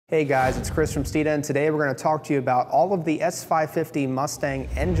Hey guys, it's Chris from Steeda, and today we're going to talk to you about all of the S550 Mustang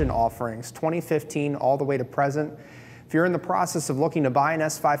engine offerings, 2015 all the way to present. If you're in the process of looking to buy an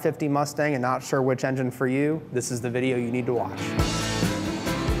S550 Mustang and not sure which engine for you, this is the video you need to watch.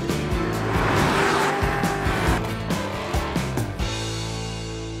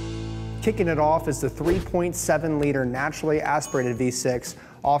 Kicking it off is the 3.7-liter naturally aspirated V6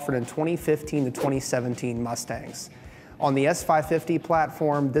 offered in 2015 to 2017 Mustangs. On the S550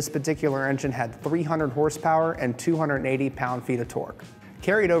 platform, this particular engine had 300 horsepower and 280 pound-feet of torque.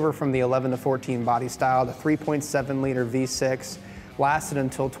 Carried over from the 11 to 14 body style, the 3.7-liter V6 lasted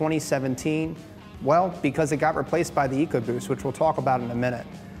until 2017, well, because it got replaced by the EcoBoost, which we'll talk about in a minute.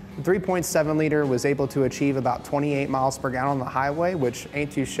 The 3.7-liter was able to achieve about 28 miles per gallon on the highway, which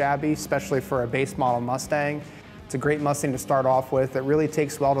ain't too shabby, especially for a base model Mustang. It's a great Mustang to start off with. It really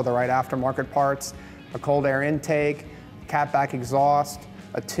takes well to the right aftermarket parts, a cold air intake, catback exhaust,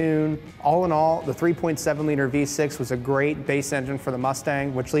 a tune. All in all, the 3.7-liter V6 was a great base engine for the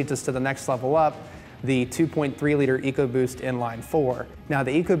Mustang, which leads us to the next level up, the 2.3-liter EcoBoost inline 4. Now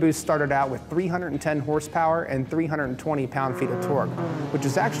the EcoBoost started out with 310 horsepower and 320 pound-feet of torque, which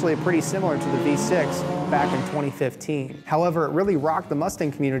is actually pretty similar to the V6 back in 2015. However, it really rocked the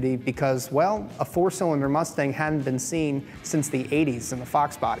Mustang community because, well, a four-cylinder Mustang hadn't been seen since the 80s in the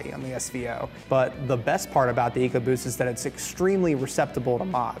Fox body on the SVO. But the best part about the EcoBoost is that it's extremely receptible to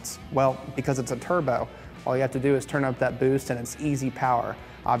mods. Well, because it's a turbo, all you have to do is turn up that boost and it's easy power.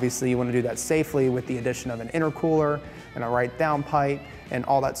 Obviously, you want to do that safely with the addition of an intercooler and a right downpipe and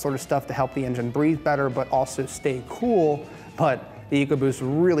all that sort of stuff to help the engine breathe better, but also stay cool. But the EcoBoost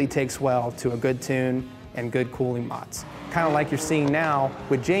really takes well to a good tune and good cooling mods. Kind of like you're seeing now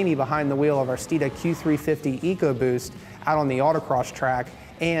with Jamie behind the wheel of our Steeda Q350 EcoBoost out on the autocross track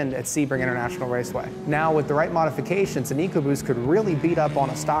and at Sebring International Raceway. Now, with the right modifications, an EcoBoost could really beat up on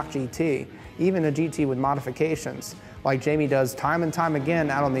a stock GT, even a GT with modifications, like Jamie does time and time again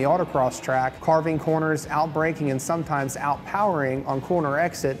out on the autocross track, carving corners, out-braking, and sometimes out-powering on corner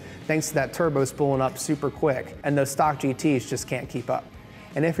exit thanks to that turbo spooling up super quick, and those stock GTs just can't keep up.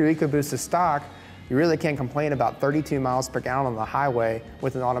 And if your EcoBoost is stock, you really can't complain about 32 miles per gallon on the highway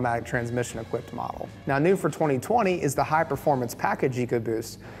with an automatic transmission equipped model. Now, new for 2020 is the high performance package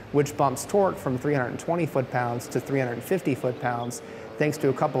EcoBoost, which bumps torque from 320 foot-pounds to 350 foot-pounds thanks to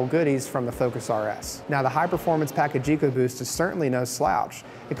a couple of goodies from the Focus RS. Now, the high performance package EcoBoost is certainly no slouch.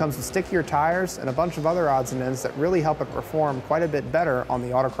 It comes with stickier tires and a bunch of other odds and ends that really help it perform quite a bit better on the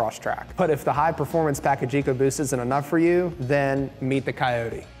autocross track. But if the high performance package EcoBoost isn't enough for you, then meet the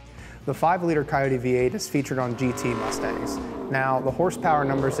Coyote. The 5-liter Coyote V8 is featured on GT Mustangs. Now, the horsepower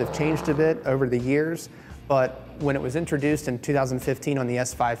numbers have changed a bit over the years, but when it was introduced in 2015 on the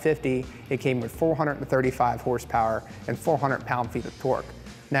S550, it came with 435 horsepower and 400 pound-feet of torque.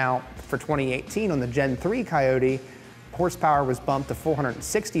 Now, for 2018 on the Gen 3 Coyote, horsepower was bumped to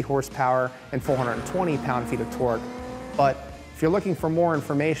 460 horsepower and 420 pound-feet of torque. But if you're looking for more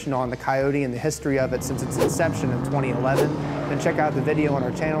information on the Coyote and the history of it since its inception in 2011, then check out the video on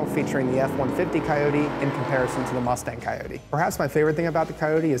our channel featuring the F-150 Coyote in comparison to the Mustang Coyote. Perhaps my favorite thing about the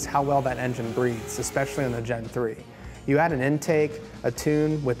Coyote is how well that engine breathes, especially on the Gen 3. You add an intake, a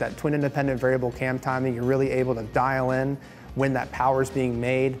tune with that twin independent variable cam timing, you're really able to dial in when that power is being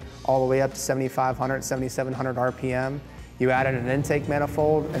made all the way up to 7,500, 7,700 RPM. You added an intake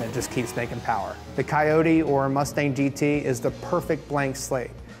manifold and it just keeps making power. The Coyote or Mustang GT is the perfect blank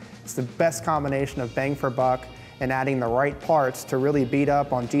slate. It's the best combination of bang for buck and adding the right parts to really beat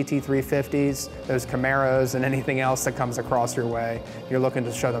up on GT350s, those Camaros, and anything else that comes across your way. You're looking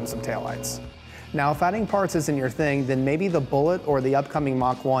to show them some taillights. Now, if adding parts isn't your thing, then maybe the Bullet or the upcoming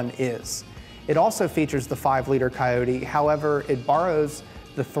Mach 1 is. It also features the 5-liter Coyote, however, it borrows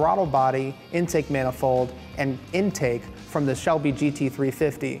the throttle body, intake manifold, and intake from the Shelby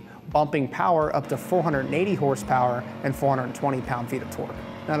GT500, bumping power up to 480 horsepower and 420 pound-feet of torque.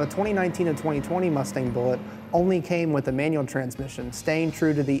 Now, the 2019 and 2020 Mustang Bullet only came with a manual transmission, staying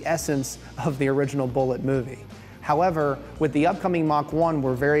true to the essence of the original Bullet movie. However, with the upcoming Mach 1,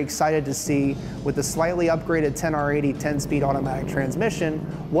 we're very excited to see, with the slightly upgraded 10R80 10-speed automatic transmission,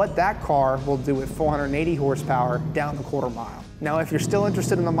 what that car will do with 480 horsepower down the quarter mile. Now, if you're still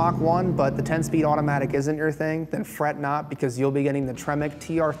interested in the Mach 1, but the 10-speed automatic isn't your thing, then fret not, because you'll be getting the Tremec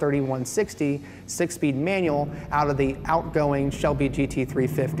TR3160 6-speed manual out of the outgoing Shelby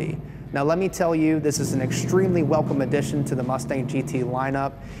GT350. Now, let me tell you, this is an extremely welcome addition to the Mustang GT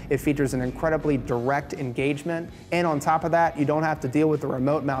lineup. It features an incredibly direct engagement, and on top of that, you don't have to deal with the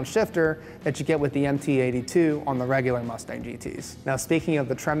remote mount shifter that you get with the MT82 on the regular Mustang GTs. Now, speaking of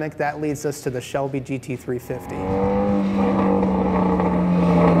the Tremec, that leads us to the Shelby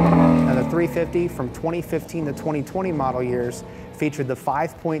GT350. GT350 from 2015 to 2020 model years featured the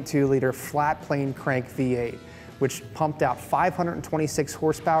 5.2-liter flat plane crank V8, which pumped out 526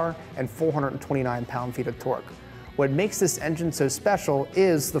 horsepower and 429 pound-feet of torque. What makes this engine so special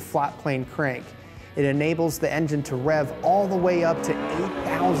is the flat plane crank. It enables the engine to rev all the way up to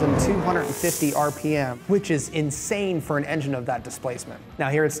 8,250 RPM, which is insane for an engine of that displacement. Now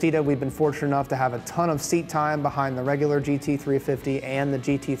here at Steeda, we've been fortunate enough to have a ton of seat time behind the regular GT350 and the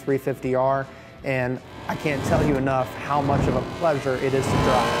GT350R, and I can't tell you enough how much of a pleasure it is to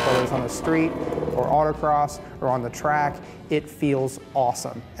drive, whether it's on the street or autocross or on the track. It feels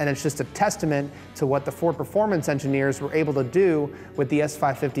awesome. And it's just a testament to what the Ford performance engineers were able to do with the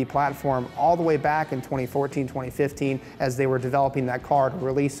S550 platform all the way back in 2014, 2015, as they were developing that car to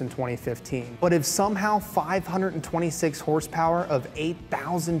release in 2015. But if somehow 526 horsepower of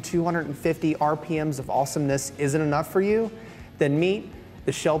 8,250 RPMs of awesomeness isn't enough for you, then meet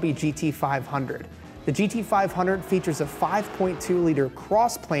the Shelby GT500. The GT500 features a 5.2-liter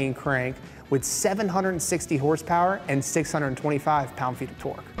cross-plane crank with 760 horsepower and 625 pound-feet of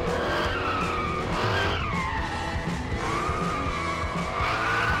torque.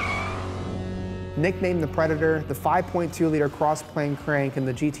 Nicknamed the Predator, the 5.2-liter cross-plane crank in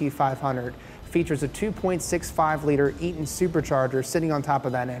the GT500 features a 2.65-liter Eaton supercharger sitting on top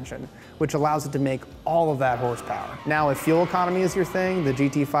of that engine, which allows it to make all of that horsepower. Now, if fuel economy is your thing, the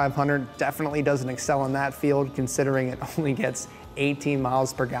GT500 definitely doesn't excel in that field, considering it only gets 18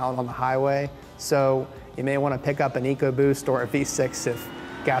 miles per gallon on the highway. So you may want to pick up an EcoBoost or a V6 if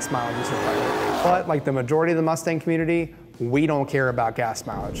gas mileage is your priority. But like the majority of the Mustang community, we don't care about gas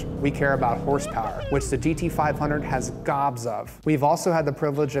mileage. We care about horsepower, which the GT500 has gobs of. We've also had the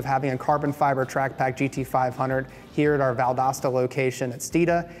privilege of having a carbon fiber track pack GT500 here at our Valdosta location at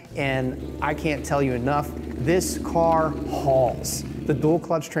Steeda, and I can't tell you enough, this car hauls. The dual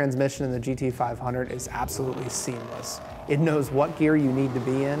clutch transmission in the GT500 is absolutely seamless. It knows what gear you need to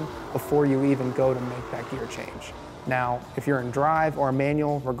be in before you even go to make that gear change. Now, if you're in drive or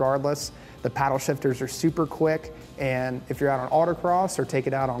manual, regardless, the paddle shifters are super quick, and if you're out on autocross or take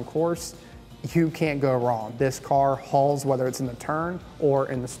it out on course, you can't go wrong. This car hauls whether it's in the turn or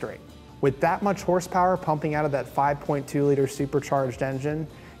in the straight. With that much horsepower pumping out of that 5.2-liter supercharged engine,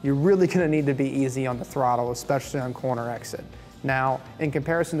 you're really gonna need to be easy on the throttle, especially on corner exit. Now, in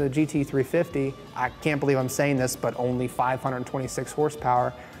comparison to the GT350, I can't believe I'm saying this, but only 526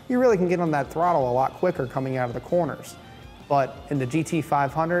 horsepower, you really can get on that throttle a lot quicker coming out of the corners. But in the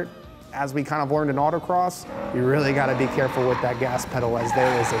GT500, as we kind of learned in autocross, you really gotta be careful with that gas pedal, as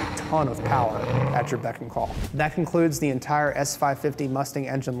there is a ton of power at your beck and call. That concludes the entire S550 Mustang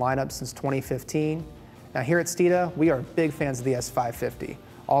engine lineup since 2015. Now here at Steeda, we are big fans of the S550,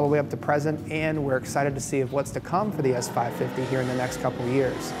 all the way up to present, and we're excited to see what's to come for the S550 here in the next couple of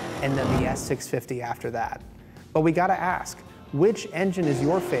years, and then the S650 after that. But we gotta ask, which engine is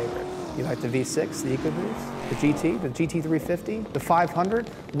your favorite? You like the V6, the EcoBoost, the GT, the GT350, the 500?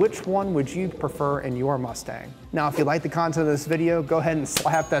 Which one would you prefer in your Mustang? Now, if you like the content of this video, go ahead and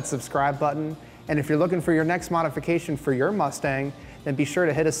slap that subscribe button. And if you're looking for your next modification for your Mustang, then be sure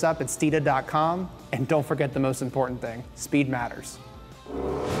to hit us up at Steeda.com. And don't forget the most important thing, speed matters.